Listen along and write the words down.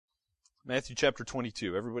Matthew chapter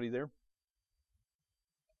 22. Everybody there?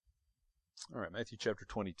 All right, Matthew chapter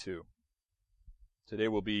 22. Today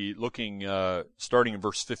we'll be looking, starting in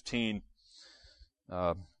verse 15,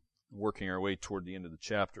 working our way toward the end of the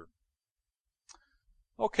chapter.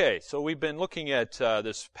 Okay, so we've been looking at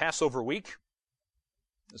this Passover week.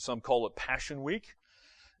 Some call it Passion Week.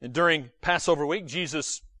 And during Passover week,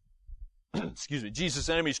 Jesus'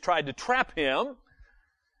 enemies tried to trap him.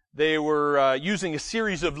 They were using a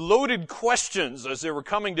series of loaded questions as they were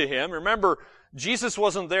coming to him. Remember, Jesus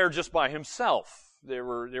wasn't there just by himself. There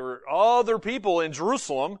were other people in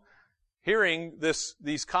Jerusalem hearing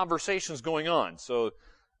these conversations going on. So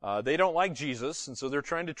they don't like Jesus, and so they're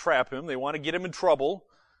trying to trap him. They want to get him in trouble.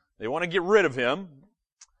 They want to get rid of him.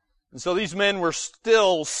 And so these men were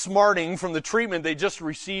still smarting from the treatment they just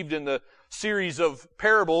received in the series of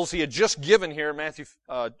parables he had just given here in Matthew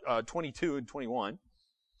 22 and 21.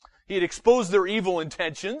 He had exposed their evil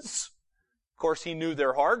intentions. Of course, he knew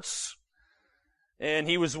their hearts. And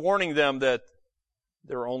he was warning them that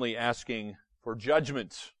they were only asking for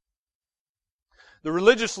judgment. The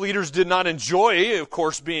religious leaders did not enjoy, of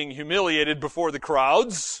course, being humiliated before the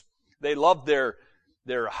crowds. They loved their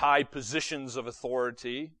high positions of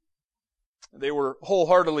authority. They were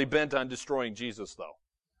wholeheartedly bent on destroying Jesus, though.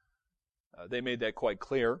 They made that quite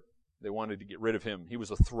clear. They wanted to get rid of him. He was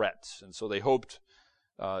a threat. And so they hoped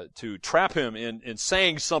to trap him in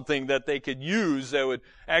saying something that they could use that would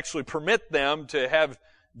actually permit them to have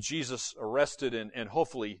Jesus arrested and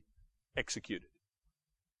hopefully executed.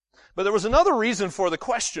 But there was another reason for the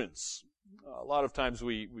questions. A lot of times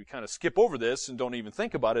we kind of skip over this and don't even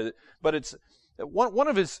think about it. But it's one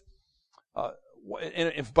of his,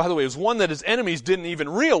 and by the way, it was one that his enemies didn't even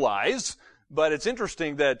realize. But it's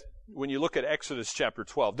interesting that when you look at Exodus chapter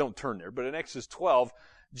 12, don't turn there, but in Exodus 12,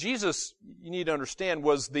 Jesus, you need to understand,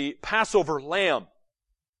 was the Passover lamb.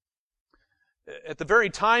 At the very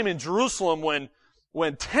time in Jerusalem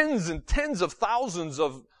when tens and tens of thousands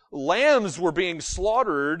of lambs were being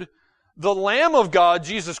slaughtered, the Lamb of God,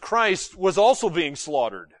 Jesus Christ, was also being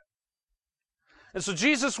slaughtered. And so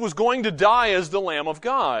Jesus was going to die as the Lamb of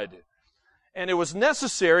God. And it was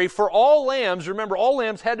necessary for all lambs, remember, all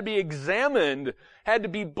lambs had to be examined, had to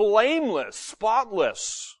be blameless,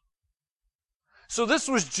 spotless. So this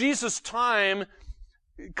was Jesus' time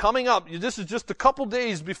coming up. This is just a couple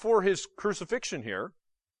days before his crucifixion here.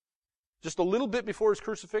 Just a little bit before his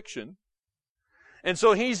crucifixion. And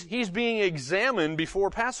so he's being examined before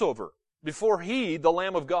Passover, before he, the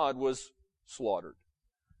Lamb of God, was slaughtered.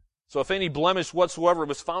 So if any blemish whatsoever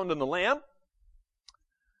was found in the lamb,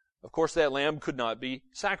 of course that lamb could not be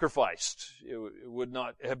sacrificed. It would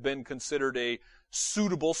not have been considered a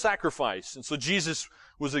suitable sacrifice. And so Jesus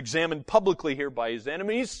was examined publicly here by his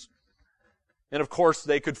enemies. And of course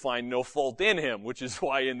they could find no fault in him, which is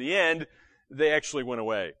why in the end they actually went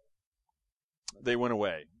away. They went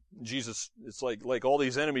away. Jesus, it's like all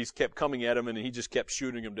these enemies kept coming at him and he just kept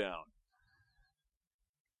shooting them down.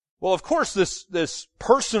 Well, of course, this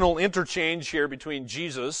personal interchange here between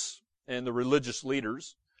Jesus and the religious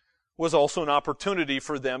leaders was also an opportunity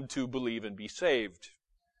for them to believe and be saved.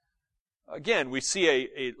 Again, we see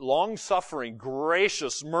a long-suffering,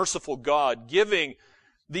 gracious, merciful God giving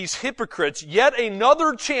these hypocrites yet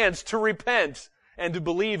another chance to repent and to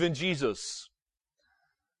believe in Jesus.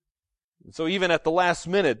 So even at the last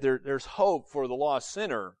minute, there's hope for the lost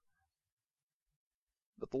sinner.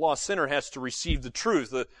 But the lost sinner has to receive the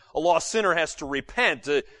truth. A lost sinner has to repent.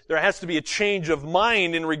 There has to be a change of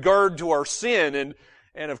mind in regard to our sin.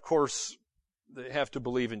 And of course, they have to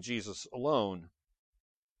believe in Jesus alone.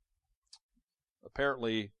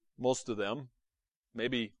 Apparently, most of them,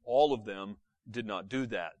 maybe all of them, did not do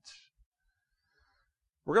that.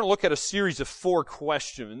 We're going to look at a series of 4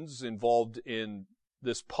 questions involved in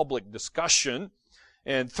this public discussion.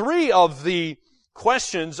 And 3 of the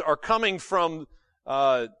questions are coming from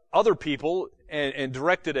other people and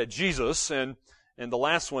directed at Jesus. And the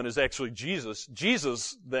last one is actually Jesus.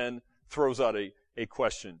 Jesus then throws out a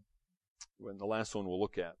question. When the last one we'll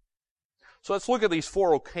look at. So let's look at these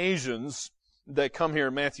 4 occasions that come here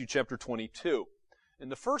in Matthew chapter 22. In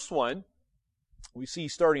the first one, we see,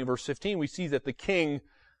 starting in verse 15, we see that the king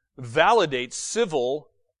validates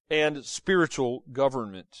civil and spiritual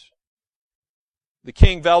government. The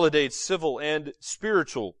king validates civil and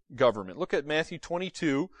spiritual government. Look at Matthew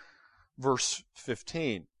 22, verse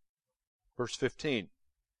 15. Verse 15.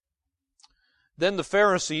 Then the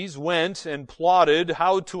Pharisees went and plotted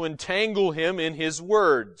how to entangle him in his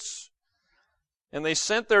words. And they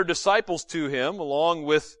sent their disciples to him, along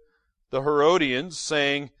with the Herodians,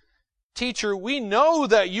 saying, Teacher, we know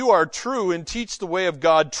that you are true and teach the way of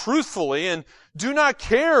God truthfully, and Do not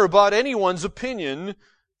care about anyone's opinion,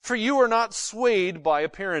 for you are not swayed by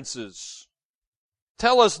appearances.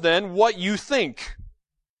 Tell us then what you think.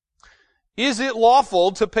 Is it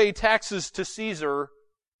lawful to pay taxes to Caesar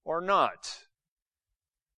or not?"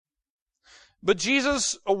 But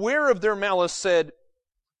Jesus, aware of their malice, said,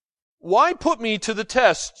 "Why put me to the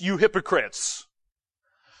test, you hypocrites?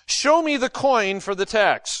 Show me the coin for the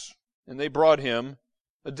tax." And they brought him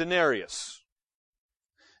a denarius.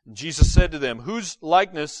 And Jesus said to them, "Whose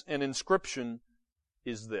likeness and inscription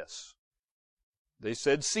is this?" They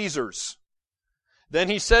said, "Caesar's." Then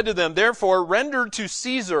he said to them, "Therefore render to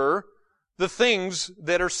Caesar the things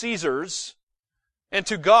that are Caesar's, and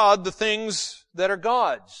to God the things that are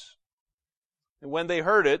God's." And when they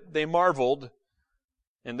heard it, they marveled,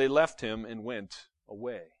 and they left him and went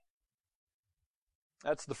away.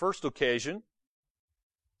 That's the first occasion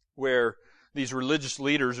where these religious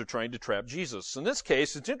leaders are trying to trap Jesus. In this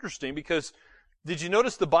case, it's interesting because did you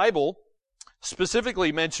notice the Bible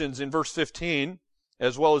specifically mentions in verse 15,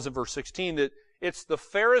 as well as in verse 16, that it's the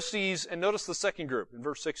Pharisees, and notice the second group in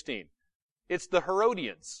verse 16. It's the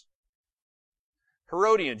Herodians.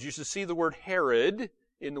 Herodians. You should see the word Herod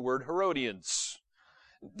in the word Herodians.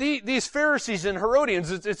 These Pharisees and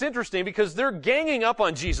Herodians, it's interesting because they're ganging up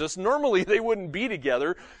on Jesus. Normally they wouldn't be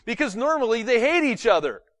together because normally they hate each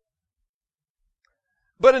other.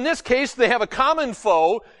 But in this case, they have a common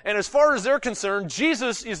foe, and as far as they're concerned,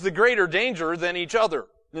 Jesus is the greater danger than each other.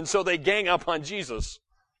 And so they gang up on Jesus.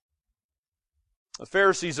 The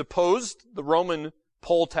Pharisees opposed the Roman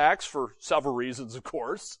poll tax for several reasons, of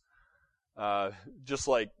course. Just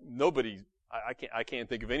like nobody, I can't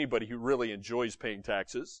think of anybody who really enjoys paying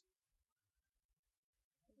taxes.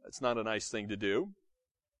 It's not a nice thing to do.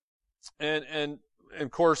 And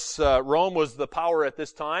of course, Rome was the power at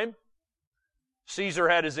this time. Caesar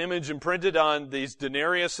had his image imprinted on these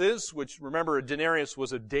denariuses, which, remember, a denarius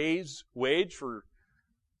was a day's wage for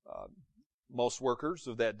most workers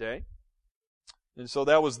of that day. And so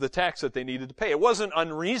that was the tax that they needed to pay. It wasn't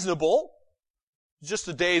unreasonable, just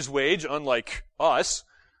a day's wage, unlike us,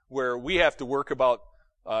 where we have to work about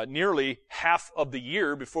nearly half of the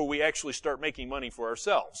year before we actually start making money for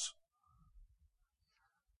ourselves.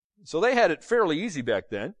 So they had it fairly easy back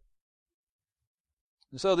then.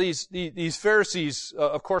 And so these Pharisees,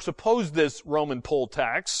 of course, opposed this Roman poll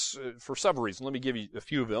tax for several reasons. Let me give you a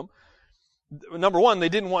few of them. Number one, they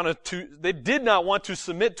did not want to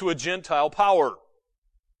submit to a Gentile power.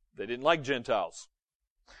 They didn't like Gentiles.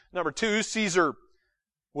 Number two, Caesar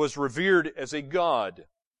was revered as a god.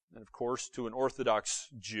 And of course, to an Orthodox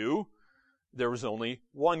Jew, there was only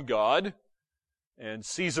one God, and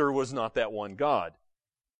Caesar was not that one God.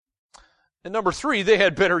 And number three, they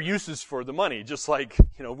had better uses for the money, just like,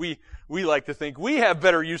 we like to think we have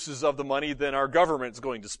better uses of the money than our government's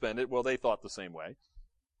going to spend it. Well, they thought the same way.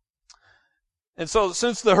 And so,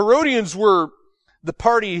 since the Herodians were the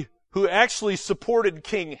party who actually supported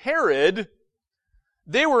King Herod,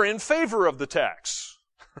 they were in favor of the tax.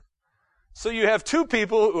 So you have two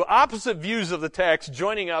people with opposite views of the tax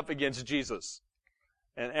joining up against Jesus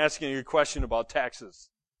and asking a question about taxes.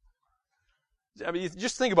 I mean,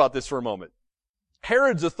 just think about this for a moment.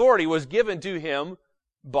 Herod's authority was given to him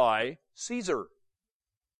by Caesar.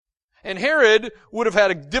 And Herod would have had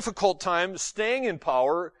a difficult time staying in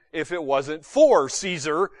power if it wasn't for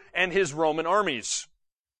Caesar and his Roman armies.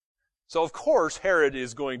 So of course Herod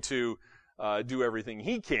is going to do everything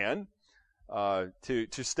he can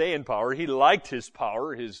to stay in power. He liked his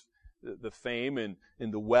power, the fame and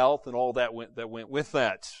the wealth and all that went with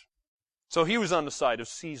that. So he was on the side of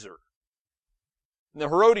Caesar. And the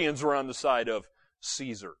Herodians were on the side of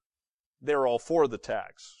Caesar. They're all for the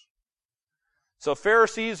tax. So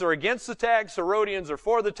Pharisees are against the tax, Herodians are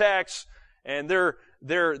for the tax, and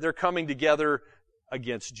they're coming together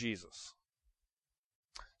against Jesus.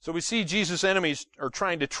 So we see Jesus' enemies are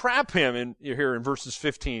trying to trap him here in verses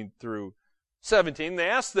 15 through 17. They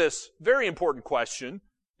ask this very important question.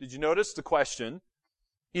 Did you notice the question?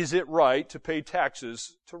 Is it right to pay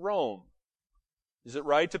taxes to Rome? Is it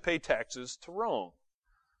right to pay taxes to Rome?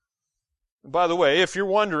 And by the way, if you're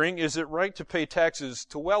wondering, is it right to pay taxes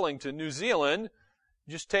to Wellington, New Zealand,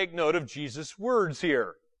 just take note of Jesus' words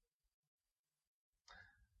here.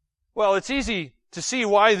 Well, it's easy to see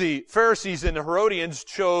why the Pharisees and the Herodians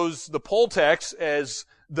chose the poll tax as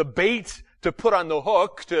the bait to put on the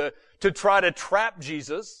hook to try to trap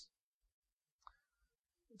Jesus.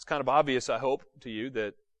 It's kind of obvious, I hope, to you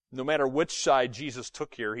that no matter which side Jesus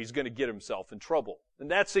took here, he's going to get himself in trouble. And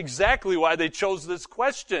that's exactly why they chose this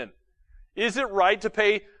question. Is it right to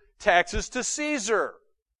pay taxes to Caesar?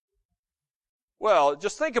 Well,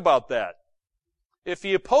 just think about that. If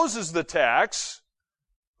he opposes the tax,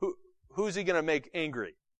 who's he going to make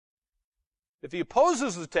angry? If he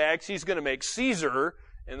opposes the tax, he's going to make Caesar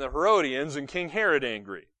and the Herodians and King Herod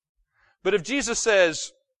angry. But if Jesus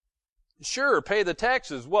says, sure, pay the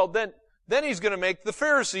taxes, well, then he's going to make the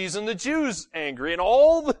Pharisees and the Jews angry. And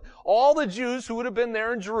all the Jews who would have been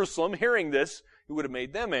there in Jerusalem hearing this, he would have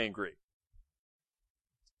made them angry.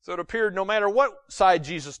 So it appeared no matter what side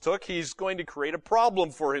Jesus took, he's going to create a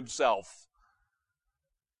problem for himself.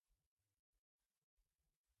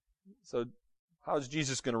 So how is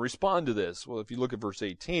Jesus going to respond to this? Well, if you look at verse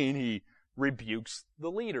 18, he rebukes the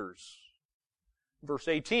leaders. Verse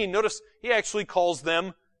 18, notice he actually calls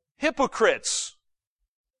them hypocrites.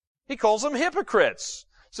 He calls them hypocrites.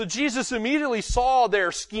 So Jesus immediately saw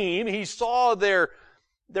their scheme. He saw their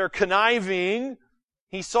conniving.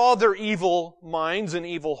 He saw their evil minds and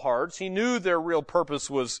evil hearts. He knew their real purpose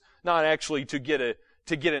was not actually to get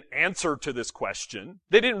an answer to this question.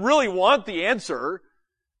 They didn't really want the answer.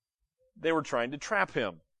 They were trying to trap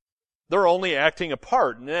him. They're only acting a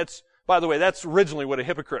part. And by the way, that's originally what a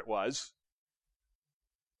hypocrite was.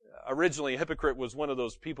 Originally, a hypocrite was one of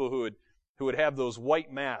those people who would have those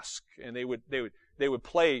white masks, and they would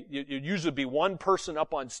play. You'd usually be one person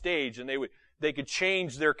up on stage, and they could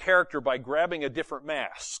change their character by grabbing a different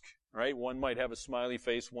mask. Right? One might have a smiley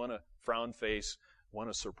face, one a frown face, one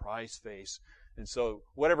a surprise face. And so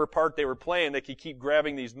whatever part they were playing, they could keep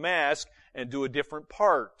grabbing these masks and do a different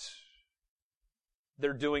part.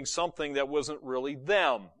 They're doing something that wasn't really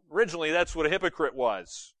them. Originally, that's what a hypocrite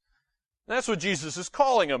was. And that's what Jesus is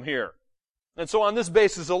calling them here. And so on this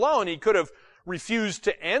basis alone, he could have refused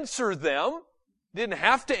to answer them. Didn't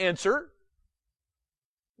have to answer.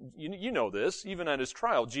 You know this. Even at his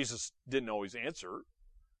trial, Jesus didn't always answer.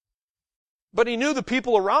 But he knew the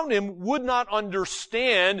people around him would not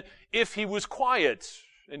understand if he was quiet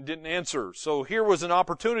and didn't answer. So here was an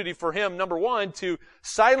opportunity for him, number one, to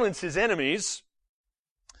silence his enemies.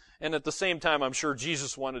 And at the same time, I'm sure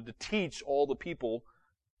Jesus wanted to teach all the people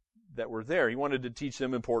that were there. He wanted to teach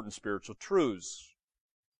them important spiritual truths.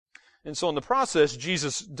 And so in the process,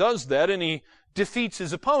 Jesus does that, and he defeats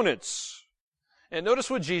his opponents. And notice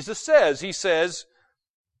what Jesus says. He says,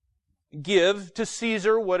 give to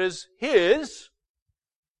Caesar what is his,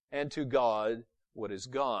 and to God what is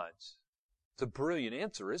God's. It's a brilliant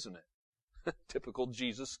answer, isn't it? Typical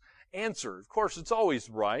Jesus answer. Of course, it's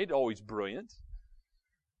always right, always brilliant.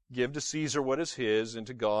 Give to Caesar what is his, and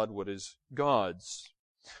to God what is God's.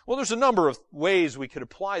 Well, there's a number of ways we could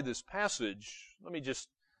apply this passage. Let me just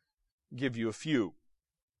give you a few.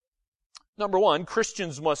 Number one,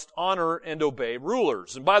 Christians must honor and obey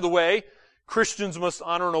rulers. And by the way, Christians must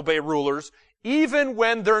honor and obey rulers even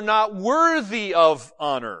when they're not worthy of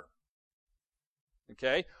honor.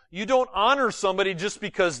 Okay? You don't honor somebody just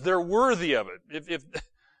because they're worthy of it.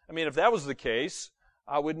 If that was the case,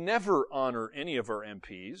 I would never honor any of our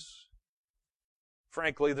MPs.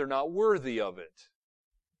 Frankly, they're not worthy of it.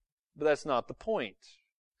 But that's not the point.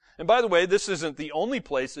 And by the way, this isn't the only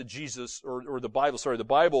place that Jesus, the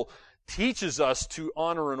Bible teaches us to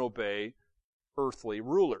honor and obey earthly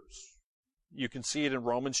rulers. You can see it in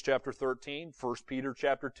Romans chapter 13, 1 Peter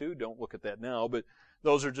chapter 2. Don't look at that now, but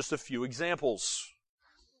those are just a few examples.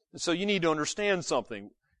 And so you need to understand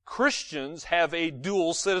something. Christians have a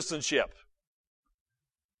dual citizenship.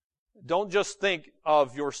 Don't just think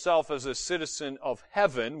of yourself as a citizen of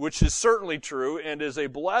heaven, which is certainly true and is a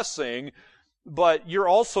blessing, but you're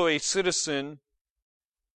also a citizen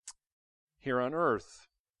here on earth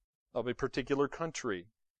of a particular country.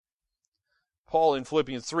 Paul in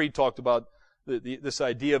Philippians 3 talked about this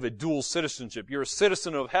idea of a dual citizenship. You're a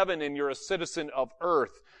citizen of heaven and you're a citizen of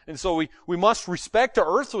earth. And so we must respect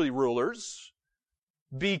our earthly rulers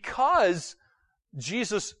because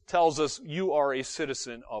Jesus tells us you are a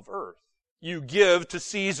citizen of earth. You give to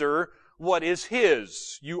Caesar what is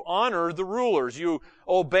his. You honor the rulers. You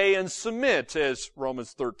obey and submit, as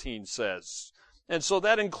Romans 13 says. And so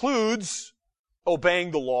that includes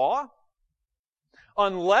obeying the law,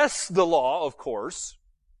 unless the law, of course,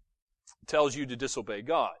 tells you to disobey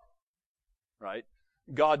God. Right?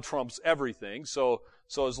 God trumps everything. So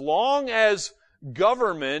as long as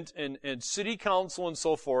government and city council and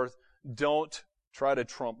so forth don't try to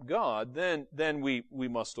trump God, then we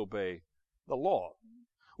must obey the law,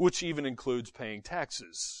 which even includes paying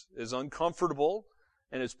taxes. As uncomfortable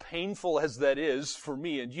and as painful as that is for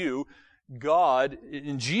me and you, God,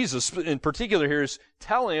 in Jesus in particular here, is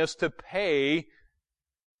telling us to pay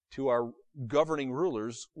to our governing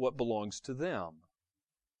rulers what belongs to them.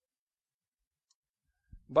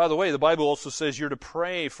 By the way, the Bible also says you're to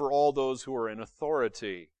pray for all those who are in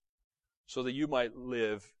authority so that you might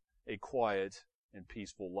live a quiet and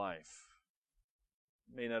peaceful life.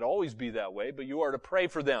 It may not always be that way, but you are to pray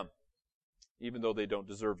for them, even though they don't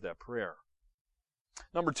deserve that prayer.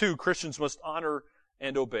 Number 2, Christians must honor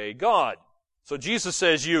and obey God. So Jesus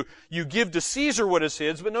says you give to Caesar what is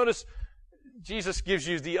his, but notice Jesus gives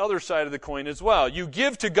you the other side of the coin as well. You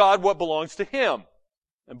give to God what belongs to Him.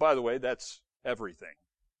 And by the way, that's everything.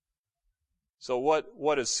 So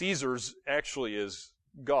what is Caesar's actually is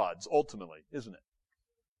God's, ultimately, isn't it?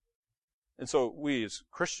 And so we as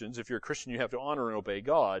Christians, if you're a Christian, you have to honor and obey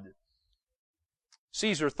God.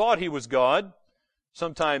 Caesar thought he was God,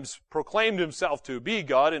 sometimes proclaimed himself to be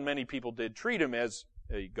God, and many people did treat him as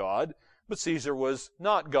a God, but Caesar was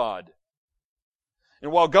not God.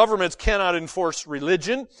 And while governments cannot enforce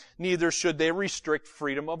religion, neither should they restrict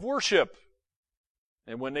freedom of worship.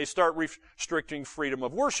 And when they start restricting freedom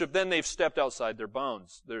of worship, then they've stepped outside their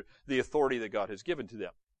bounds, the authority that God has given to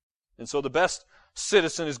them. And so the best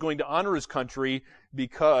citizen is going to honor his country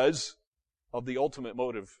because of the ultimate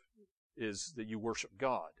motive is that you worship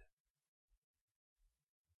God.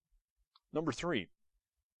 Number 3,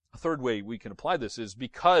 a third way we can apply this is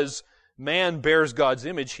because man bears God's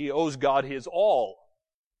image, he owes God his all.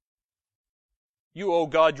 You owe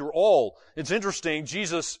God your all. It's interesting,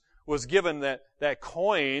 Jesus was given that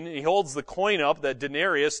coin. He holds the coin up, that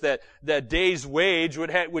denarius, that day's wage,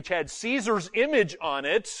 which had Caesar's image on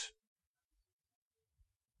it.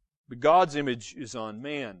 But God's image is on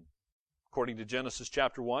man. According to Genesis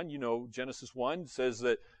chapter 1, you know, Genesis 1 says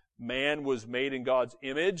that man was made in God's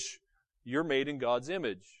image. You're made in God's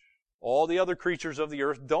image. All the other creatures of the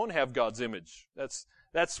earth don't have God's image.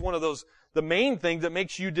 That's one of those, the main thing that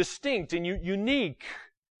makes you distinct and unique.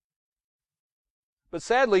 But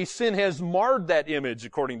sadly, sin has marred that image,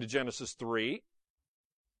 according to Genesis 3.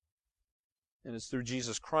 And it's through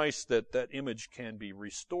Jesus Christ that that image can be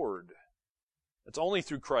restored. It's only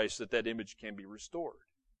through Christ that that image can be restored.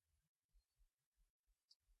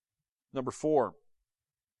 Number 4,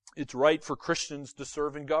 it's right for Christians to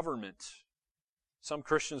serve in government. Some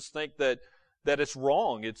Christians think that it's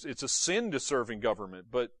wrong. It's a sin to serve in government,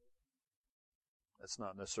 but that's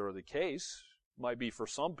not necessarily the case. It might be for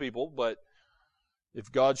some people, but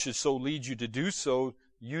if God should so lead you to do so,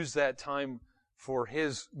 use that time for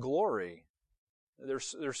His glory.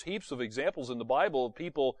 There's heaps of examples in the Bible of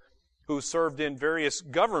people who served in various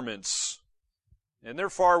governments, and they're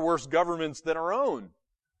far worse governments than our own.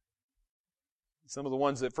 Some of the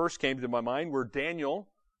ones that first came to my mind were Daniel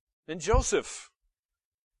and Joseph.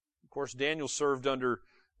 Of course, Daniel served under,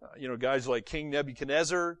 guys like King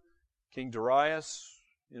Nebuchadnezzar, King Darius.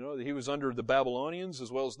 He was under the Babylonians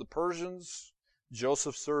as well as the Persians.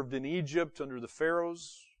 Joseph served in Egypt under the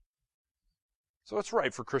Pharaohs. So it's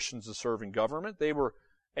right for Christians to serve in government. They were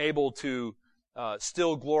able to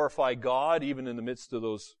still glorify God even in the midst of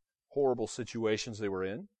those horrible situations they were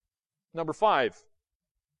in. Number 5,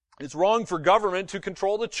 it's wrong for government to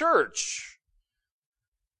control the church.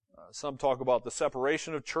 Some talk about the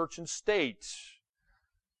separation of church and state.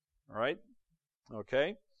 All right?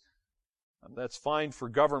 Okay? That's fine for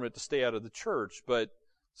government to stay out of the church, but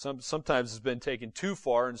sometimes it's been taken too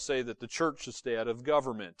far and say that the church should stay out of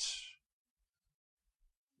government.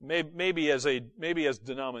 Maybe as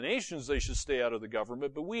denominations they should stay out of the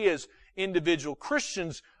government, but we as individual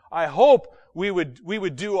Christians, I hope we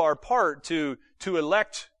would do our part to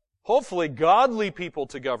elect hopefully godly people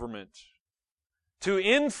to government, to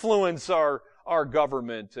influence our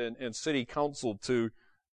government and city council to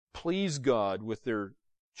please God with their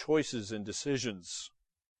choices and decisions.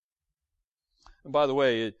 And by the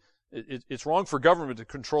way, it's wrong for government to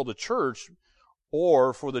control the church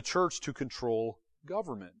or for the church to control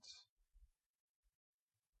government.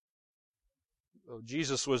 So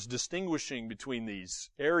Jesus was distinguishing between these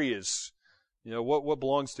areas. What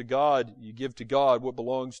belongs to God, you give to God. What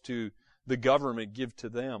belongs to the government, give to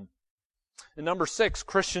them. And number 6,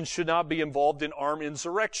 Christians should not be involved in armed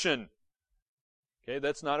insurrection. Okay,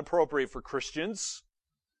 that's not appropriate for Christians.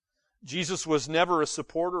 Jesus was never a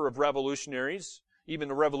supporter of revolutionaries, even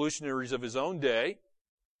the revolutionaries of His own day.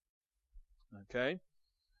 Okay?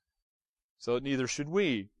 So neither should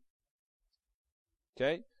we.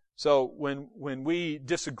 Okay? So when we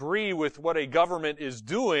disagree with what a government is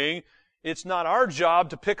doing, it's not our job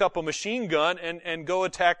to pick up a machine gun and go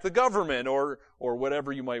attack the government or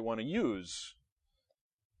whatever you might want to use.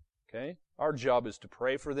 Okay? Our job is to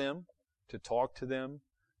pray for them, to talk to them,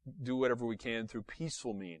 do whatever we can through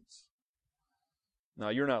peaceful means. Now,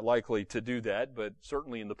 you're not likely to do that, but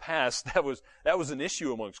certainly in the past, that was an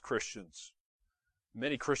issue amongst Christians.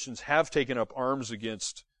 Many Christians have taken up arms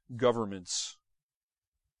against governments.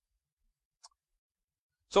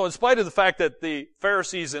 So in spite of the fact that the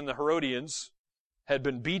Pharisees and the Herodians had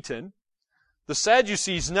been beaten. The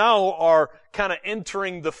Sadducees now are kind of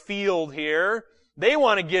entering the field here. They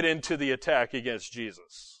want to get into the attack against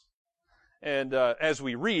Jesus. And as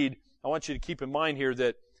we read, I want you to keep in mind here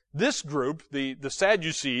that this group, the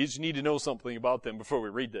Sadducees, you need to know something about them before we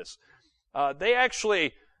read this. They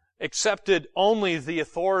actually accepted only the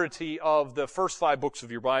authority of the first 5 books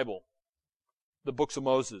of your Bible. The books of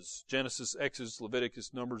Moses, Genesis, Exodus,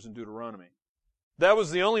 Leviticus, Numbers, and Deuteronomy. That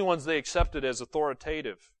was the only ones they accepted as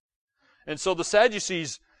authoritative. And so the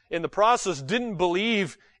Sadducees, in the process, didn't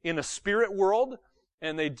believe in a spirit world,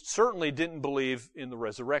 and they certainly didn't believe in the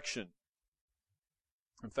resurrection.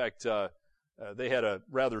 In fact, they had a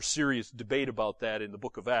rather serious debate about that in the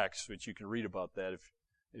book of Acts, which you can read about that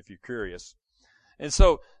if you're curious. And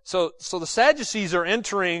so the Sadducees are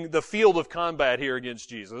entering the field of combat here against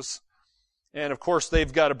Jesus. And of course,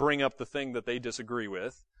 they've got to bring up the thing that they disagree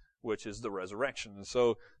with, which is the resurrection. And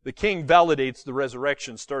so the king validates the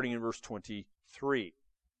resurrection starting in verse 23.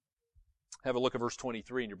 Have a look at verse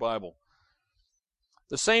 23 in your Bible.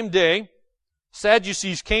 The same day,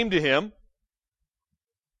 Sadducees came to him,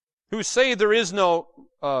 who say that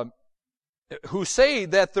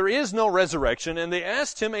there is no resurrection, and they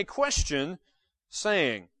asked him a question,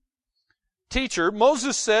 saying, Teacher,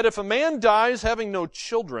 Moses said, if a man dies having no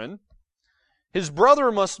children, his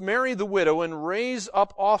brother must marry the widow and raise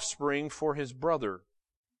up offspring for his brother.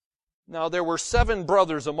 Now there were 7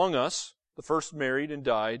 brothers among us. The first married and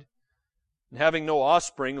died, and having no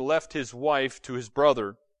offspring, left his wife to his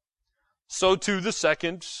brother. So too the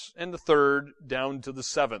second and the third, down to the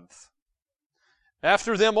 7th.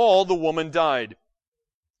 After them all, the woman died.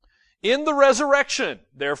 In the resurrection,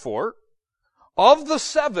 therefore, of the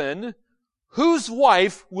 7, whose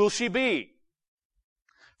wife will she be?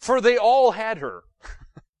 For they all had her.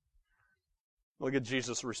 Look at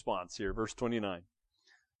Jesus' response here, verse 29.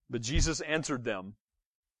 But Jesus answered them,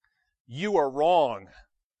 You are wrong,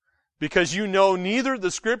 because you know neither the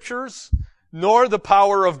Scriptures nor the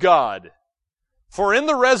power of God. For in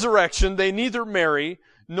the resurrection they neither marry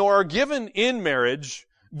nor are given in marriage,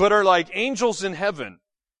 but are like angels in heaven.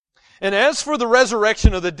 And as for the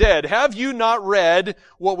resurrection of the dead, have you not read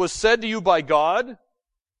what was said to you by God?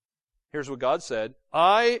 Here's what God said.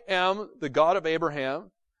 I am the God of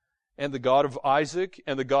Abraham and the God of Isaac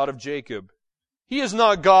and the God of Jacob. He is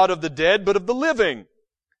not God of the dead, but of the living.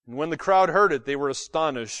 And when the crowd heard it, they were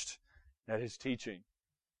astonished at his teaching.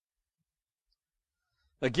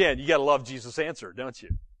 Again, you gotta love Jesus' answer, don't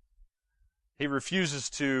you? He refuses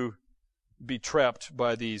to be trapped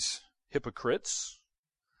by these hypocrites.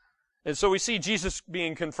 And so we see Jesus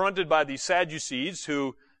being confronted by these Sadducees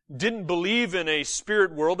who didn't believe in a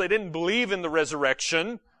spirit world. They didn't believe in the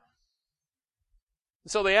resurrection.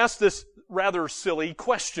 So they asked this rather silly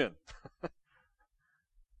question.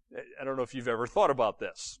 I don't know if you've ever thought about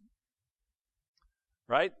this.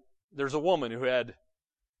 Right? There's a woman who had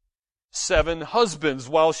 7 husbands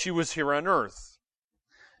while she was here on earth.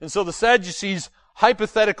 And so the Sadducees'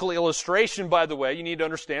 hypothetical illustration, by the way, you need to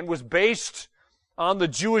understand, was based on the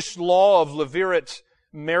Jewish law of Levirate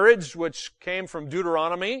marriage, which came from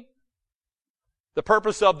Deuteronomy. The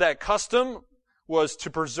purpose of that custom was to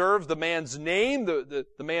preserve the man's name, the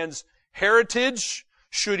man's heritage,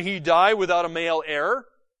 should he die without a male heir.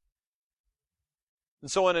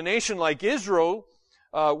 And so in a nation like Israel,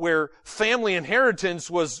 where family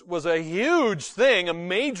inheritance was a huge thing, a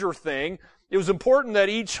major thing, it was important that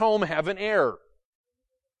each home have an heir.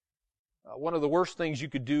 One of the worst things you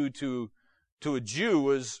could do to a Jew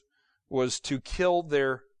was to kill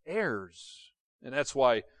their heirs. And that's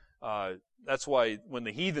why when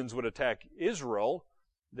the heathens would attack Israel,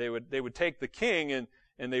 they would take the king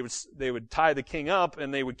and they would tie the king up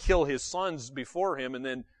and they would kill his sons before him and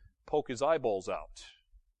then poke his eyeballs out.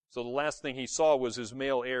 So the last thing he saw was his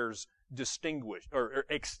male heirs extinguished.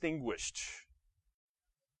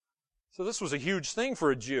 So this was a huge thing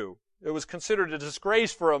for a Jew. It was considered a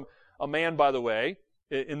disgrace for a man, by the way,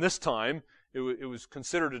 in this time. It was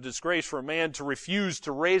considered a disgrace for a man to refuse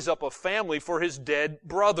to raise up a family for his dead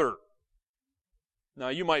brother. Now,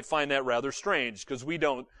 you might find that rather strange, because we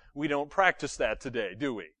don't practice that today,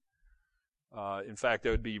 do we? In fact, it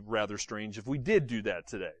would be rather strange if we did do that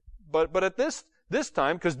today. But at this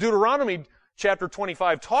time, because Deuteronomy chapter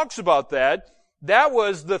 25 talks about that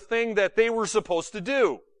was the thing that they were supposed to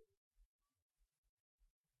do.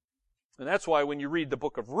 And that's why when you read the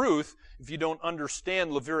book of Ruth, if you don't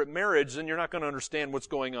understand Levirate marriage, then you're not going to understand what's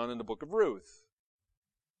going on in the book of Ruth.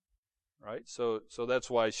 Right? So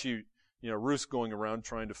that's why Ruth's going around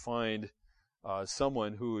trying to find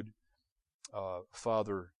someone who would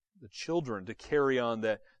father the children to carry on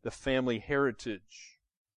the family heritage.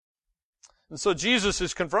 And so Jesus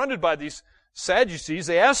is confronted by these Sadducees.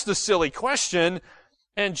 They ask the silly question,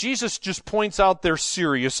 and Jesus just points out their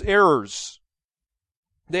serious errors.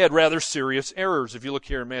 They had rather serious errors. If you look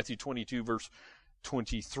here in Matthew 22, verse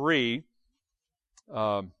 23,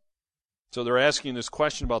 so they're asking this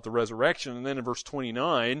question about the resurrection, and then in verse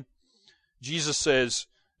 29, Jesus says,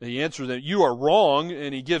 he answers them, you are wrong,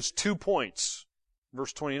 and he gives 2 points.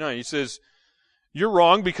 Verse 29, he says, you're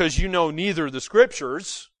wrong because you know neither the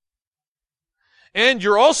Scriptures, and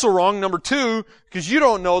you're also wrong, number 2, because you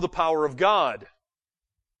don't know the power of God.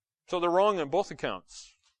 So they're wrong on both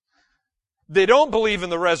accounts. They don't believe in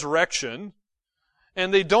the resurrection,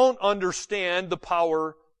 and they don't understand the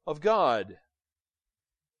power of God.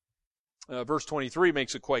 Verse 23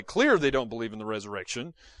 makes it quite clear they don't believe in the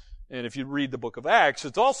resurrection. And if you read the book of Acts,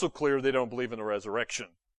 it's also clear they don't believe in the resurrection.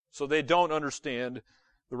 So they don't understand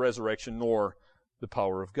the resurrection nor the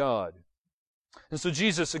power of God. And so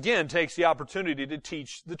Jesus, again, takes the opportunity to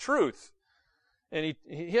teach the truth. And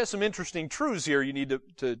he has some interesting truths here you need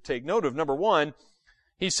to take note of. Number 1,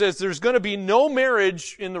 he says there's going to be no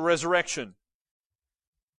marriage in the resurrection.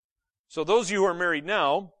 So those of you who are married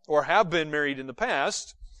now, or have been married in the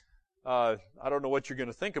past, I don't know what you're going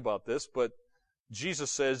to think about this, but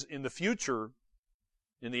Jesus says in the future,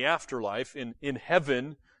 in the afterlife, in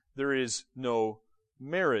heaven, there is no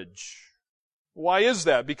marriage. Why is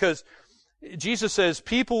that? Because Jesus says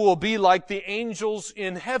people will be like the angels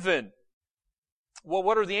in heaven. Well,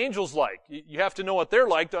 what are the angels like? You have to know what they're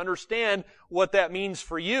like to understand what that means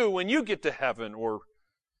for you when you get to heaven. Well,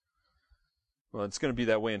 it's going to be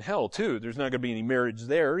that way in hell too. There's not going to be any marriage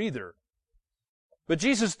there either. But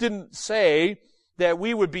Jesus didn't say that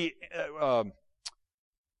we would be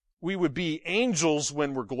angels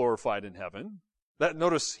when we're glorified in heaven.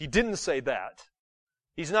 Notice he didn't say that.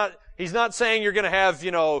 He's not saying you're going to have,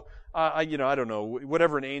 I don't know,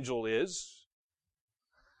 whatever an angel is.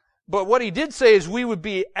 But what he did say is we would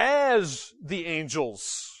be as the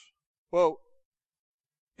angels. Well,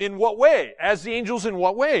 in what way? As the angels in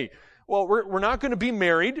what way? Well, we're not going to be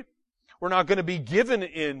married. We're not going to be given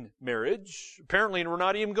in marriage. Apparently, we're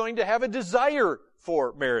not even going to have a desire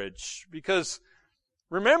for marriage. Because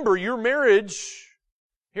remember, your marriage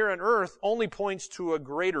here on earth only points to a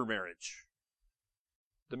greater marriage.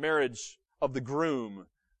 The marriage of the groom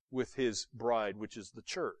with his bride, which is the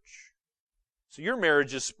church. So your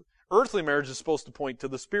earthly marriage is supposed to point to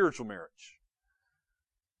the spiritual marriage.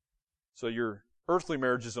 So your earthly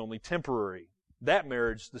marriage is only temporary. That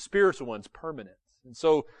marriage, the spiritual one's permanent. And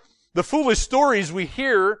so the foolish stories we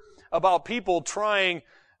hear about people trying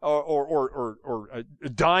or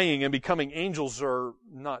dying and becoming angels are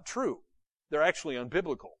not true. They're actually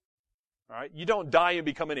unbiblical. All right? You don't die and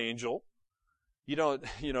become an angel. You don't,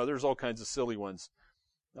 there's all kinds of silly ones.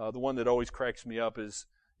 The one that always cracks me up is,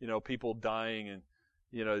 people dying and,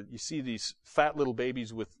 you see these fat little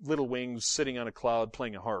babies with little wings sitting on a cloud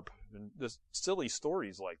playing a harp. And just silly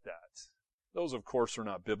stories like that. Those, of course, are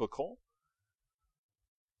not biblical.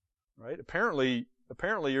 Right? Apparently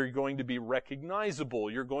you're going to be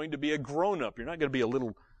recognizable. You're going to be a grown-up. You're not going to be a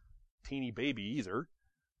little teeny baby either.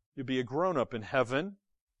 You'll be a grown-up in heaven,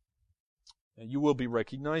 and you will be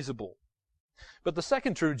recognizable. But the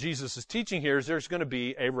second truth Jesus is teaching here is there's going to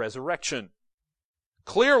be a resurrection.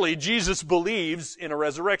 Clearly, Jesus believes in a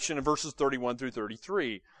resurrection in verses 31 through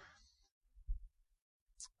 33.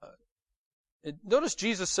 Notice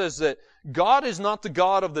Jesus says that God is not the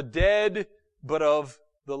God of the dead, but of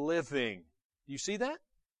the living. Do you see that?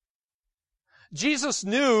 Jesus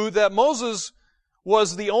knew that Moses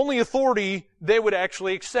was the only authority they would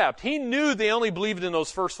actually accept. He knew they only believed in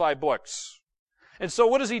those first 5 books. And so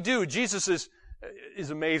what does he do? Jesus is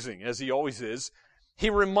amazing, as he always is. He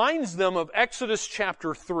reminds them of Exodus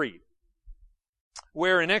chapter 3,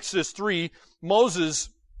 where in Exodus 3,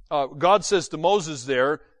 God says to Moses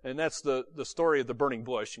there, and that's the story of the burning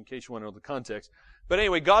bush, in case you want to know the context. But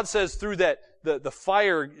anyway, God says through that, the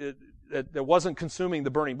fire that wasn't consuming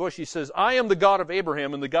the burning bush, He says, I am the God of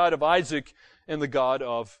Abraham and the God of Isaac and the God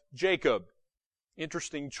of Jacob.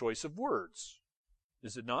 Interesting choice of words,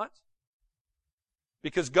 is it not?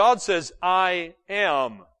 Because God says, I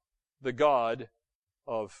am the God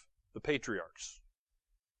of the patriarchs.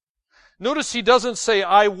 Notice He doesn't say,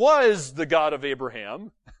 I was the God of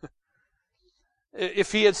Abraham.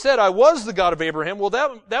 If He had said, I was the God of Abraham, well,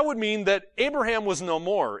 that would mean that Abraham was no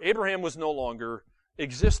more. Abraham was no longer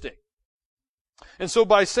existing. And so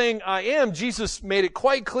by saying, I am, Jesus made it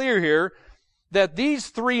quite clear here that these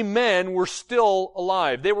 3 men were still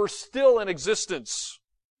alive. They were still in existence.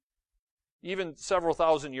 Even several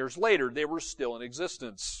thousand years later, they were still in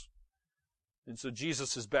existence. And so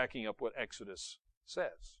Jesus is backing up what Exodus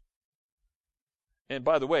says. And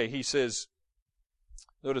by the way, he says,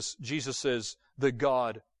 notice Jesus says, the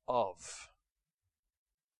God of.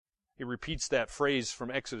 He repeats that phrase from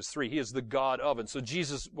Exodus 3. He is the God of. And so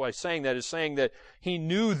Jesus, by saying that, is saying that He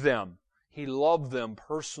knew them. He loved them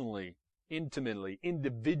personally, intimately,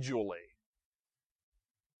 individually.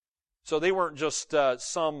 So they weren't just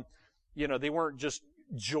they weren't just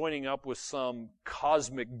joining up with some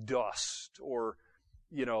cosmic dust or,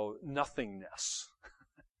 nothingness.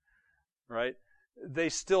 Right? They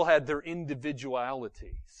still had their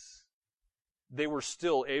individualities. They were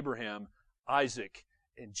still Abraham, Isaac,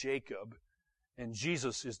 and Jacob, and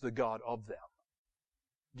Jesus is the God of them.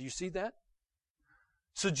 Do you see that?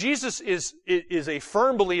 So Jesus is a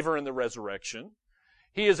firm believer in the resurrection.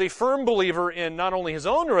 He is a firm believer in not only His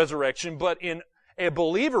own resurrection, but in a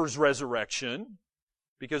believer's resurrection,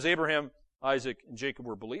 because Abraham, Isaac, and Jacob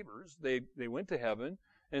were believers. They went to heaven.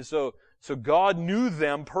 And so God knew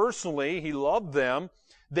them personally. He loved them.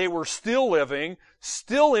 They were still living,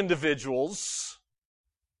 still individuals,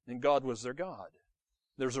 and God was their God.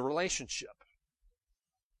 There's a relationship.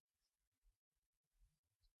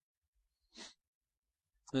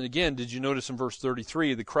 And again, did you notice in verse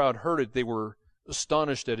 33, the crowd heard it, they were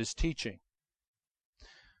astonished at His teaching.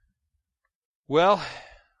 Well,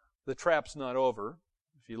 the trap's not over.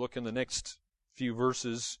 If you look in the next few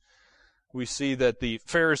verses, we see that the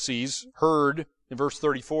Pharisees heard, in verse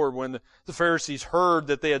 34, when the Pharisees heard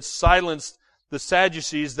that they had silenced the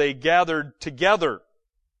Sadducees, they gathered together.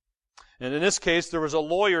 And in this case, there was a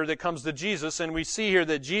lawyer that comes to Jesus, and we see here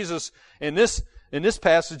that Jesus, in this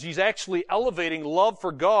passage, He's actually elevating love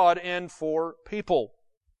for God and for people.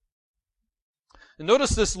 And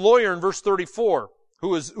notice this lawyer in verse 34,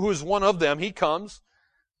 who is one of them. He comes.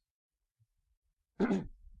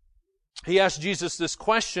 He asks Jesus this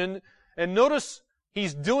question, and notice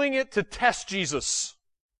he's doing it to test Jesus.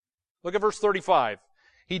 Look at verse 35.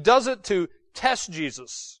 He does it to test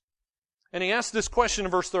Jesus. And he asks this question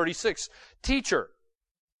in verse 36. Teacher,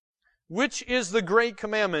 which is the great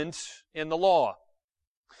commandment in the law?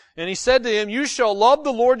 And he said to him, you shall love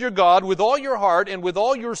the Lord your God with all your heart and with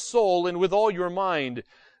all your soul and with all your mind.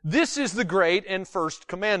 This is the great and first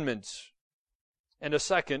commandment. And a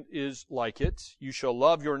second is like it. You shall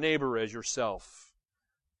love your neighbor as yourself.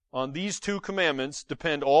 On these two commandments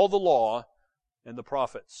depend all the law and the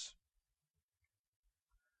prophets.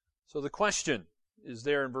 So the question is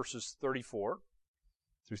there in verses 34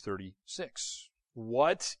 through 36.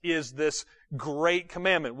 What is this great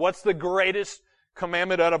commandment? What's the greatest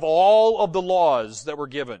commandment out of all of the laws that were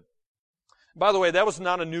given? By the way, that was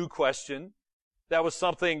not a new question. That was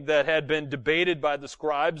something that had been debated by the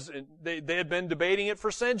scribes, and they had been debating it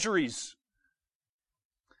for centuries.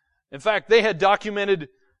 In fact, they had documented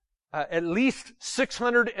at least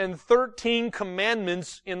 613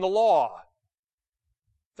 commandments in the law.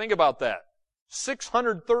 Think about that.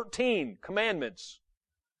 613 commandments.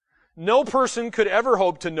 No person could ever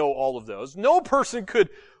hope to know all of those. No person could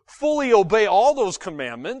fully obey all those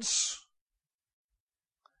commandments.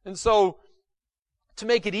 And so, to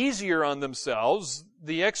make it easier on themselves,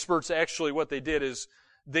 the experts actually, what they did is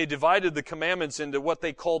they divided the commandments into what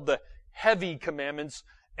they called the heavy commandments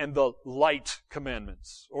and the light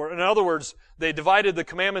commandments. Or in other words, they divided the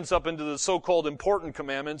commandments up into the so-called important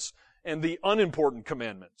commandments and the unimportant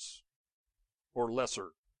commandments, or lesser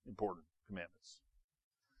important commandments.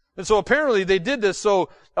 And so apparently they did this so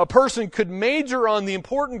a person could major on the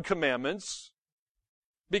important commandments,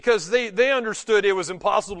 because they understood it was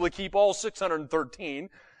impossible to keep all 613.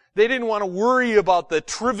 They didn't want to worry about the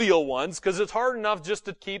trivial ones, because it's hard enough just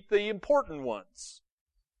to keep the important ones.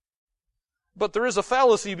 But there is a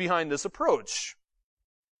fallacy behind this approach.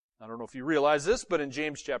 I don't know if you realize this, but in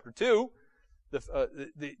James chapter 2,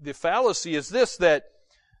 the fallacy is this, that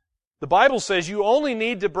the Bible says you only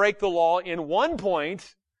need to break the law in one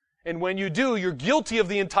point, and when you do, you're guilty of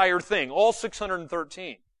the entire thing, all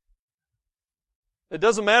 613. It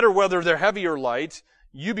doesn't matter whether they're heavy or light,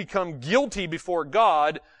 you become guilty before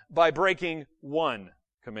God by breaking one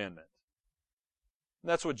commandment. And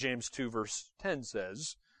that's what James 2 verse 10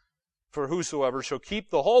 says. For whosoever shall keep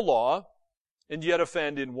the whole law, and yet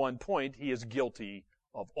offend in one point, he is guilty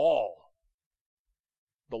of all.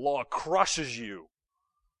 The law crushes you,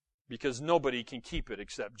 because nobody can keep it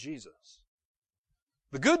except Jesus.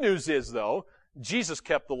 The good news is, though, Jesus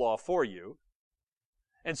kept the law for you.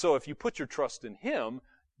 And so if you put your trust in Him,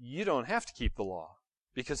 you don't have to keep the law,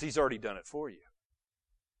 because He's already done it for you.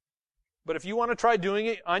 But if you want to try doing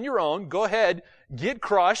it on your own, go ahead, get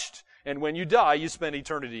crushed, and when you die, you spend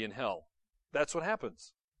eternity in hell. That's what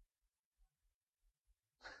happens.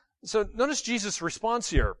 So notice Jesus' response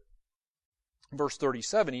here. verse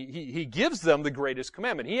 37, he gives them the greatest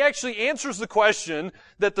commandment. He actually answers the question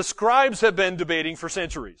that the scribes have been debating for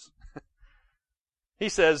centuries. He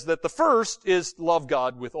says that the first is love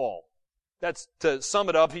God with all. That's, to sum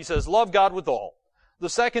it up, he says, love God with all. The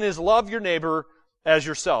second is love your neighbor as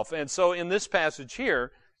yourself. And so in this passage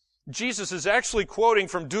here, Jesus is actually quoting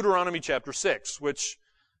from Deuteronomy chapter 6, which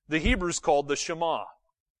the Hebrews called the Shema.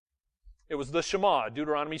 It was the Shema,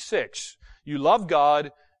 Deuteronomy 6. You love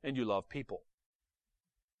God and you love people.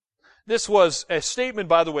 This was a statement,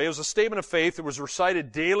 by the way, it was a statement of faith that was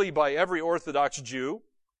recited daily by every Orthodox Jew.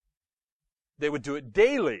 They would do it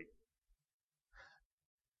daily.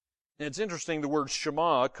 And it's interesting, the word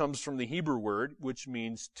Shema comes from the Hebrew word, which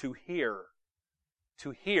means to hear.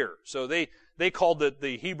 To hear. So they called it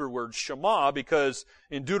the Hebrew word Shema because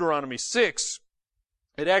in Deuteronomy 6,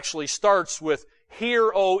 it actually starts with,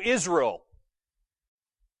 Hear, O Israel.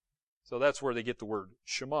 So that's where they get the word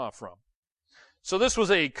Shema from. So this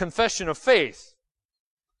was a confession of faith.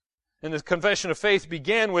 And the confession of faith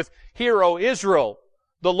began with, Hear, O Israel,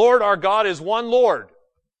 the Lord our God is one Lord.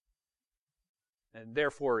 And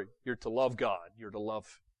therefore, you're to love God. You're to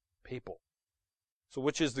love people. So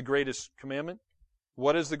which is the greatest commandment?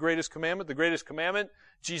 What is the greatest commandment? The greatest commandment,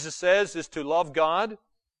 Jesus says, is to love God.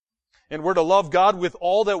 And we're to love God with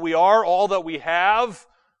all that we are, all that we have.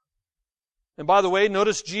 And by the way,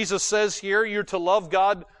 notice Jesus says here, you're to love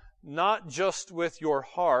God not just with your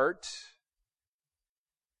heart.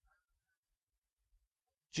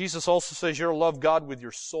 Jesus also says you're to love God with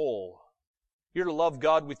your soul. You're to love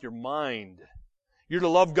God with your mind. You're to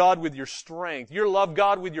love God with your strength. You're to love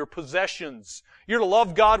God with your possessions. You're to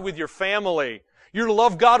love God with your family. You're to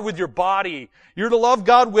love God with your body. You're to love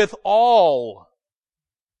God with all.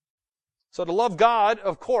 So to love God,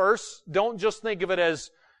 of course, don't just think of it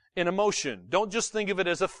as an emotion. Don't just think of it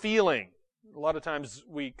as a feeling. A lot of times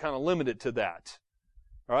we kind of limit it to that.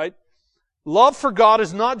 All right? Love for God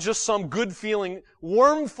is not just some good feeling,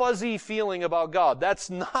 warm, fuzzy feeling about God. That's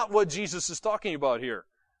not what Jesus is talking about here.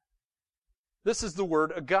 This is the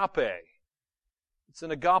word agape. It's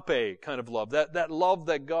an agape kind of love. That love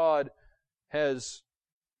that God has,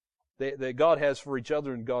 that God has for each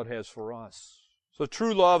other and God has for us. So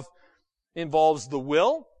true love involves the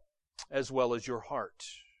will as well as your heart.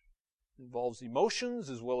 It involves emotions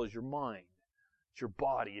as well as your mind. It's your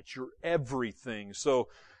body. It's your everything. So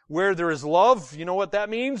where there is love, you know what that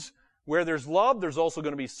means? Where there's love, there's also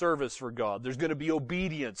going to be service for God. There's going to be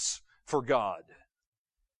obedience for God.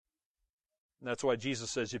 And that's why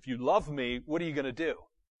Jesus says, if you love me, what are you going to do?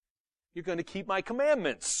 You're going to keep my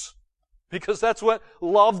commandments. Because that's what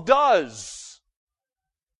love does.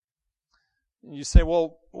 You say,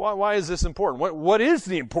 well, why is this important? What is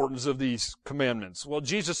the importance of these commandments? Well,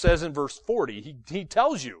 Jesus says in verse 40, he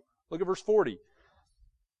tells you. Look at verse 40.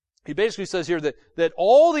 He basically says here that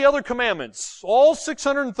all the other commandments, all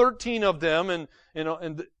 613 of them,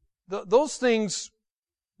 and those things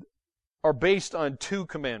are based on two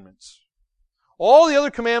commandments. All the other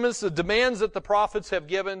commandments, the demands that the prophets have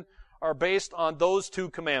given, are based on those two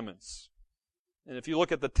commandments. And if you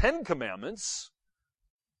look at the 10 commandments,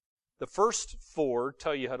 the first 4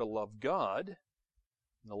 tell you how to love God,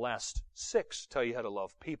 and the last 6 tell you how to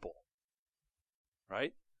love people.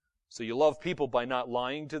 Right? So you love people by not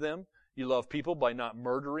lying to them. You love people by not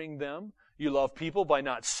murdering them. You love people by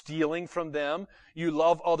not stealing from them. You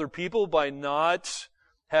love other people by not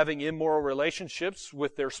having immoral relationships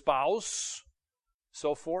with their spouse,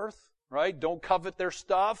 so forth. Right? Don't covet their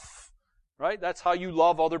stuff. Right? That's how you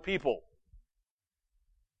love other people.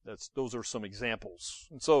 Those are some examples.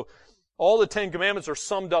 And so all the 10 commandments are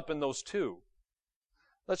summed up in those two.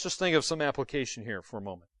 Let's just think of some application here for a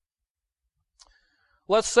moment.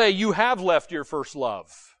 Let's say you have left your first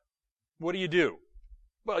love. What do?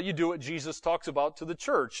 Well, you do what Jesus talks about to the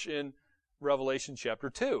church in Revelation chapter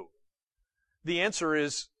 2. The answer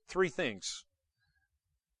is 3 things.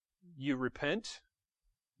 You repent,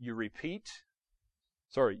 you repeat.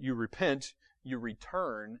 You repent, you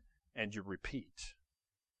return, and you repeat.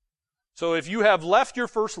 So if you have left your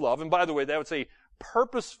first love, and by the way, that would say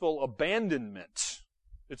purposeful abandonment.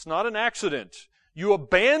 It's not an accident. You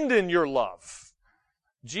abandon your love.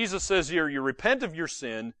 Jesus says here, you repent of your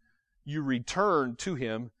sin, you return to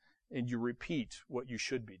Him, and you repeat what you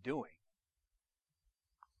should be doing.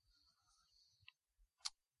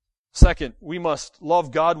 Second, we must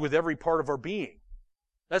love God with every part of our being.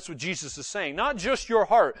 That's what Jesus is saying. Not just your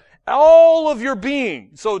heart, all of your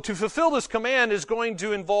being. So to fulfill this command is going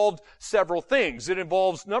to involve several things. It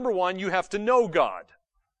involves, number 1, you have to know God.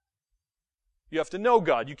 You have to know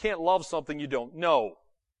God. You can't love something you don't know.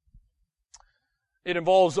 It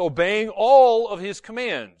involves obeying all of His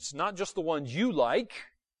commands, not just the ones you like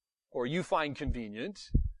or you find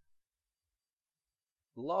convenient.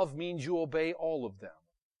 Love means you obey all of them.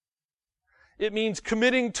 It means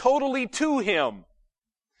committing totally to Him.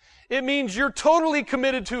 It means you're totally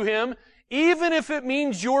committed to Him, even if it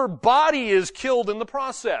means your body is killed in the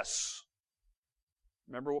process.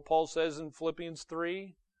 Remember what Paul says in Philippians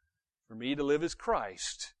 3? For me to live is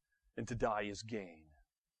Christ, and to die is gain.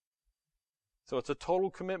 So it's a total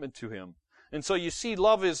commitment to Him. And so you see,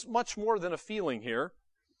 love is much more than a feeling here.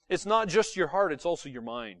 It's not just your heart, it's also your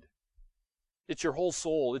mind. It's your whole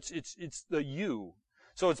soul. It's the you.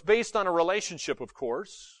 So it's based on a relationship, of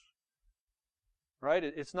course. Right?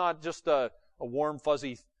 It's not just a warm,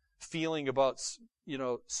 fuzzy feeling about,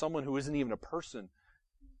 someone who isn't even a person.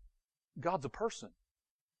 God's a person.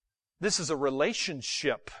 This is a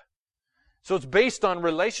relationship. So it's based on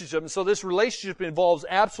relationship. And so this relationship involves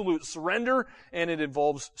absolute surrender and it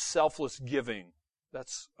involves selfless giving.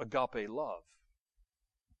 That's agape love.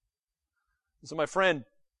 And so my friend,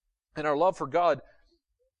 in our love for God,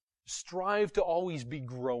 strive to always be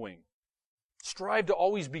growing. Strive to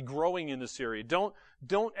always be growing in this area. Don't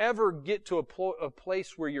ever get to a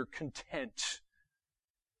place where you're content.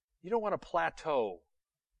 You don't want to plateau.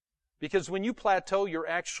 Because when you plateau, you're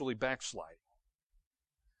actually backsliding.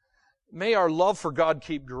 May our love for God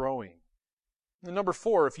keep growing. And number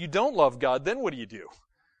 4, if you don't love God, then what do?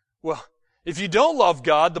 Well, if you don't love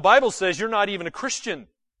God, the Bible says you're not even a Christian.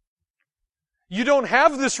 You don't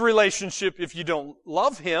have this relationship if you don't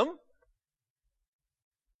love Him.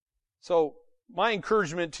 So, my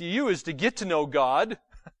encouragement to you is to get to know God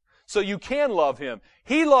so you can love Him.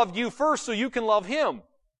 He loved you first so you can love Him.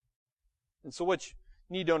 And so what you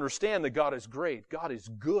need to understand, that God is great. God is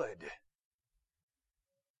good.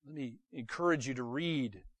 Let me encourage you to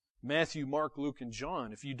read Matthew, Mark, Luke, and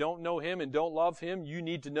John. If you don't know Him and don't love Him, you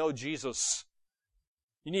need to know Jesus.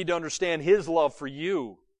 You need to understand His love for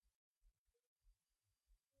you.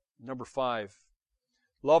 Number 5,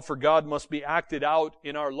 love for God must be acted out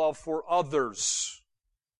in our love for others.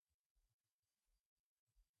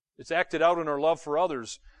 It's acted out in our love for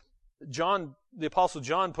others. The Apostle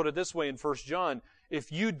John put it this way in 1 John,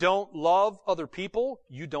 if you don't love other people,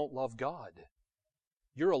 you don't love God.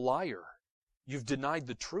 You're a liar. You've denied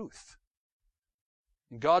the truth.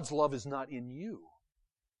 And God's love is not in you.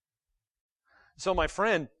 So my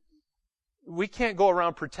friend, we can't go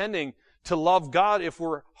around pretending to love God if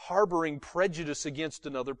we're harboring prejudice against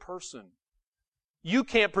another person. You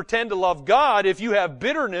can't pretend to love God if you have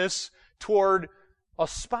bitterness toward a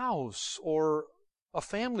spouse or a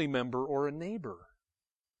family member or a neighbor.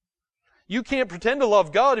 You can't pretend to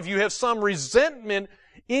love God if you have some resentment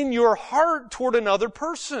in your heart toward another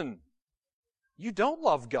person. You don't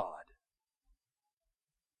love God.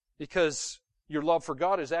 Because your love for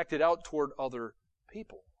God is acted out toward other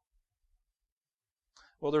people.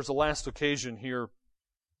 Well, there's a last occasion here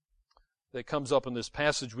that comes up in this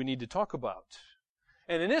passage we need to talk about.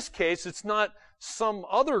 And in this case, it's not some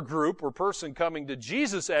other group or person coming to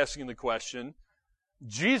Jesus asking the question.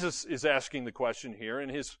 Jesus is asking the question here,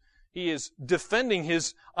 and he is defending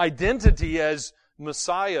His identity as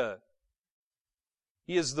Messiah.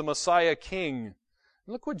 He is the Messiah King.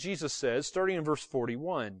 Look what Jesus says, starting in verse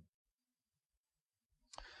 41.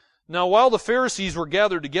 Now, while the Pharisees were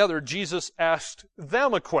gathered together, Jesus asked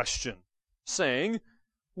them a question, saying,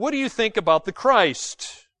 what do you think about the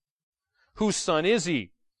Christ? Whose son is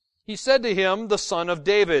He? He said to him, the son of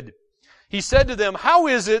David. He said to them, how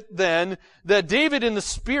is it then that David in the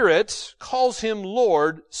Spirit calls Him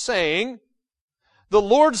Lord, saying, the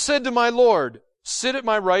Lord said to my Lord, sit at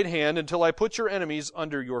my right hand until I put your enemies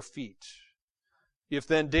under your feet. If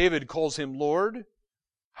then David calls Him Lord,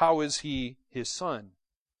 how is He His son?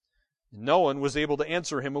 No one was able to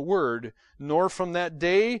answer him a word, nor from that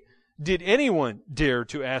day did anyone dare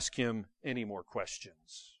to ask Him any more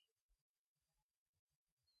questions.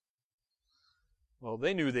 Well,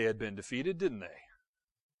 they knew they had been defeated, didn't they?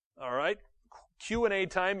 All right, Q&A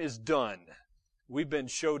time is done. We've been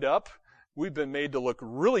showed up. We've been made to look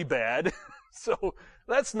really bad. So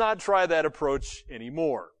let's not try that approach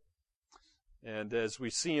anymore. And as we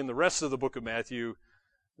see in the rest of the book of Matthew,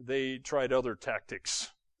 they tried other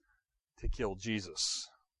tactics to kill Jesus.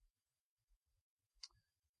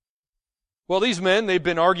 Well, these men, they've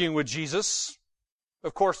been arguing with Jesus.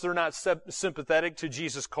 Of course, they're not sympathetic to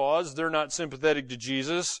Jesus' cause. They're not sympathetic to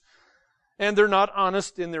Jesus. And they're not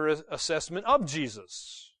honest in their assessment of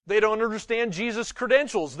Jesus. They don't understand Jesus'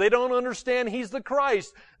 credentials. They don't understand He's the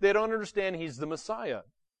Christ. They don't understand He's the Messiah.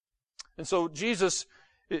 And so Jesus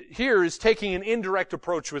here is taking an indirect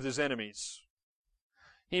approach with His enemies.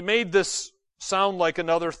 He made this sound like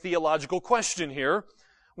another theological question here,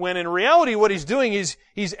 when in reality what he's doing is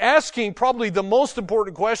he's asking probably the most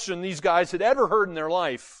important question these guys had ever heard in their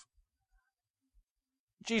life.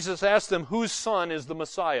 Jesus asked them, whose son is the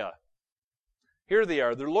Messiah? Here they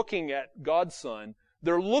are. They're looking at God's Son.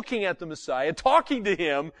 They're looking at the Messiah, talking to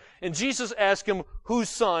Him, and Jesus asked him, whose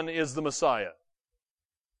son is the Messiah?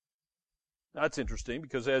 That's interesting,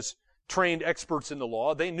 because as trained experts in the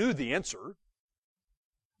law, they knew the answer.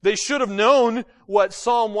 They should have known what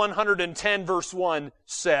Psalm 110 verse 1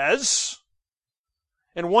 says.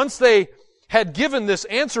 And once they had given this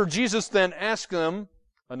answer, Jesus then asked them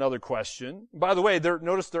another question. By the way,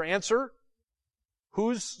 notice their answer.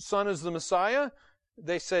 Whose son is the Messiah?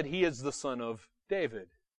 They said, He is the son of David.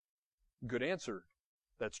 Good answer.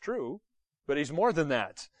 That's true. But He's more than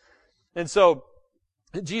that. And so,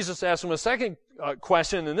 Jesus asked him a second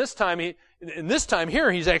question, and this time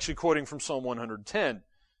here, he's actually quoting from Psalm 110.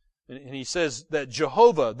 And he says that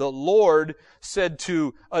Jehovah, the Lord, said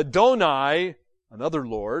to Adonai, another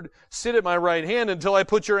Lord, sit at my right hand until I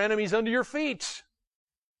put your enemies under your feet.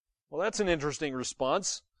 Well, that's an interesting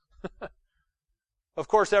response. Of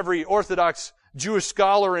course, every Orthodox Jewish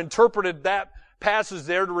scholar interpreted that passage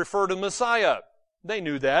there to refer to Messiah. They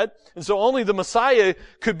knew that. And so only the Messiah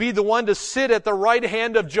could be the one to sit at the right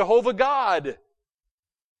hand of Jehovah God.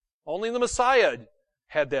 Only the Messiah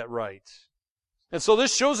had that right. And so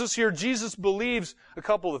this shows us here Jesus believes a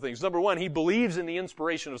couple of things. Number one, He believes in the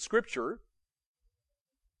inspiration of Scripture,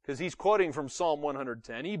 because He's quoting from Psalm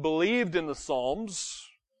 110. He believed in the Psalms.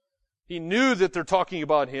 He knew that they're talking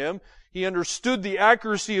about Him. He understood the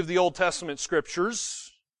accuracy of the Old Testament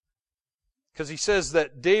Scriptures, because he says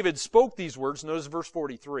that David spoke these words. Notice verse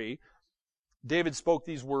 43. David spoke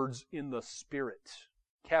these words in the Spirit.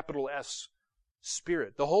 Capital S,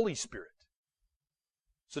 Spirit. The Holy Spirit.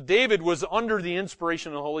 So David was under the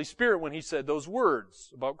inspiration of the Holy Spirit when he said those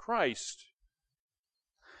words about Christ.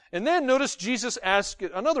 And then notice Jesus asked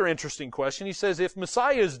another interesting question. He says, if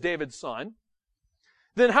Messiah is David's son,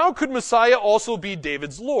 then how could Messiah also be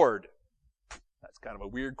David's Lord? That's kind of a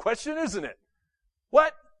weird question, isn't it?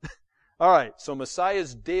 What? All right, so Messiah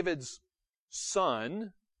is David's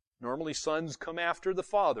son. Normally sons come after the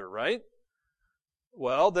father, right?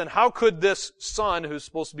 Well, then how could this son who's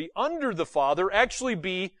supposed to be under the father actually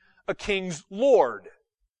be a king's lord?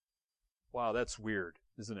 Wow, that's weird,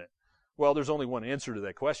 isn't it? Well, there's only one answer to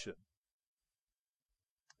that question.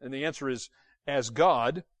 And the answer is, as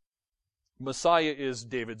God, Messiah is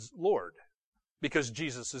David's Lord, because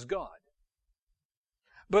Jesus is God.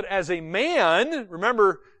 But as a man,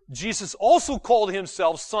 remember, Jesus also called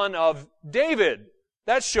Himself Son of David.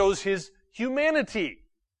 That shows His humanity.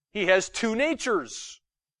 He has two natures.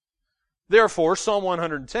 Therefore, Psalm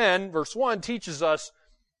 110, verse 1, teaches us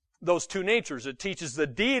those two natures. It teaches the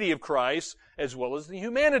deity of Christ as well as the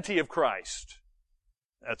humanity of Christ.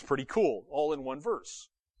 That's pretty cool, all in one verse.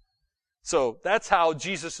 So that's how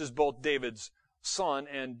Jesus is both David's son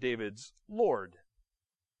and David's Lord.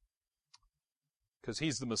 Because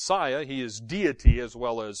He's the Messiah, He is deity as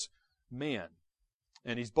well as man.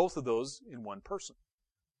 And He's both of those in one person.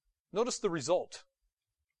 Notice the result.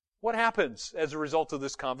 What happens as a result of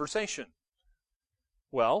this conversation?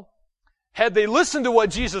 Well, had they listened to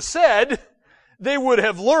what Jesus said, they would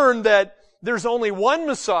have learned that there's only one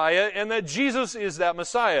Messiah and that Jesus is that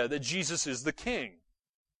Messiah, that Jesus is the King.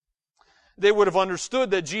 They would have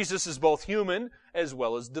understood that Jesus is both human as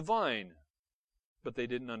well as divine. But they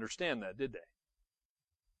didn't understand that, did they?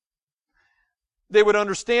 They would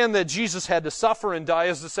understand that Jesus had to suffer and die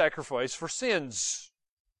as the sacrifice for sins.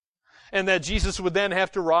 And that Jesus would then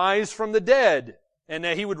have to rise from the dead. And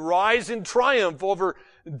that He would rise in triumph over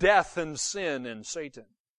death and sin and Satan.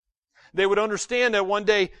 They would understand that one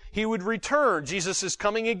day He would return. Jesus is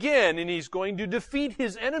coming again, and He's going to defeat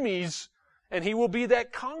His enemies, and He will be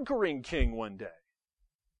that conquering king one day.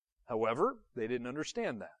 However, they didn't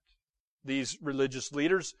understand that. These religious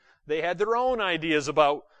leaders, they had their own ideas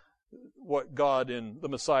about what God and the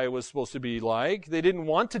Messiah was supposed to be like. They didn't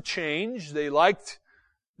want to change. They liked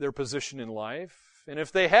their position in life. And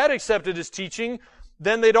if they had accepted His teaching,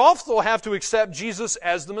 then they'd also have to accept Jesus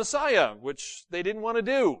as the Messiah, which they didn't want to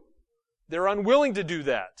do. They're unwilling to do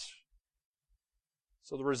that.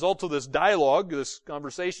 So the result of this dialogue, this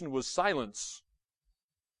conversation, was silence.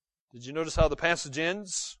 Did you notice how the passage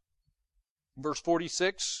ends? Verse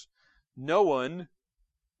 46, no one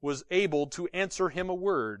was able to answer him a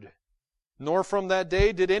word, nor from that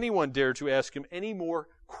day did anyone dare to ask Him any more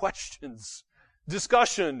questions.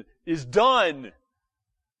 Discussion is done.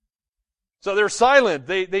 So they're silent.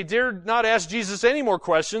 They dared not ask Jesus any more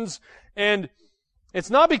questions. And it's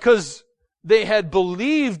not because they had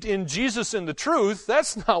believed in Jesus and the truth.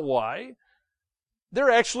 That's not why. They're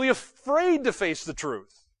actually afraid to face the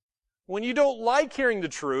truth. When you don't like hearing the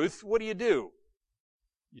truth, what do?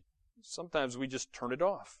 Sometimes we just turn it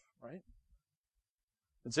off, right?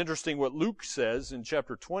 It's interesting what Luke says in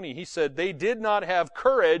chapter 20. He said they did not have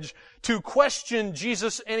courage to question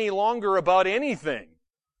Jesus any longer about anything.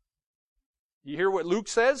 You hear what Luke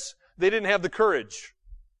says? They didn't have the courage.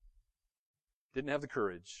 Didn't have the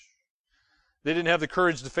courage. They didn't have the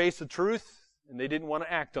courage to face the truth, and they didn't want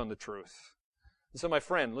to act on the truth. And so, my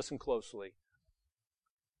friend, listen closely.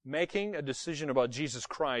 Making a decision about Jesus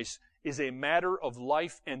Christ is a matter of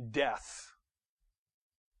life and death.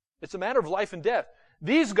 It's a matter of life and death.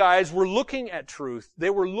 These guys were looking at truth. They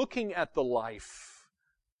were looking at the life.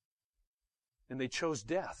 And they chose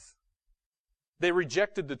death. They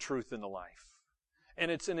rejected the truth in the life. And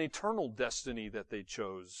it's an eternal destiny that they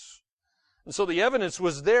chose. And so the evidence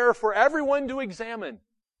was there for everyone to examine.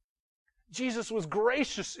 Jesus was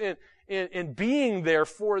gracious in being there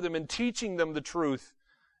for them and teaching them the truth.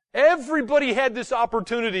 Everybody had this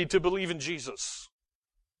opportunity to believe in Jesus.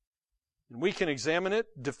 And we can examine it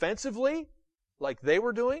defensively, like they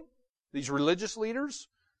were doing, these religious leaders.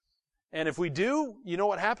 And if we do, you know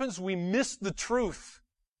what happens? We miss the truth.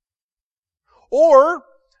 Or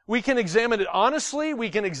we can examine it honestly. We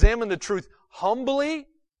can examine the truth humbly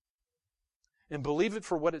and believe it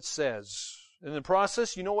for what it says. In the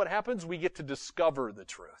process, you know what happens? We get to discover the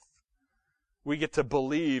truth. We get to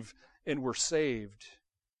believe and we're saved.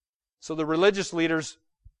 So the religious leaders,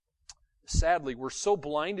 sadly, were so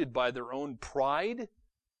blinded by their own pride,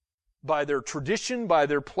 by their tradition, by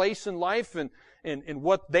their place in life, and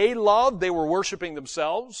what they loved. They were worshiping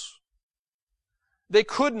themselves. They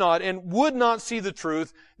could not and would not see the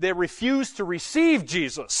truth. They refused to receive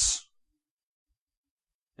Jesus.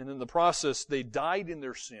 And in the process, they died in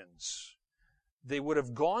their sins. They would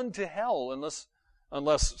have gone to hell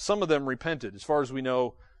unless some of them repented. As far as we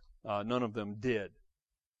know, none of them did.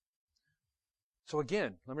 So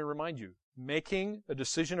again, let me remind you, making a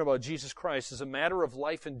decision about Jesus Christ is a matter of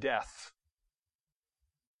life and death.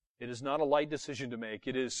 It is not a light decision to make.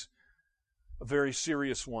 It is a very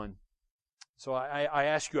serious one. So I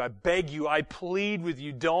ask you, I beg you, I plead with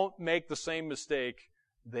you, don't make the same mistake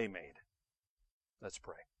they made. Let's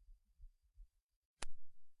pray.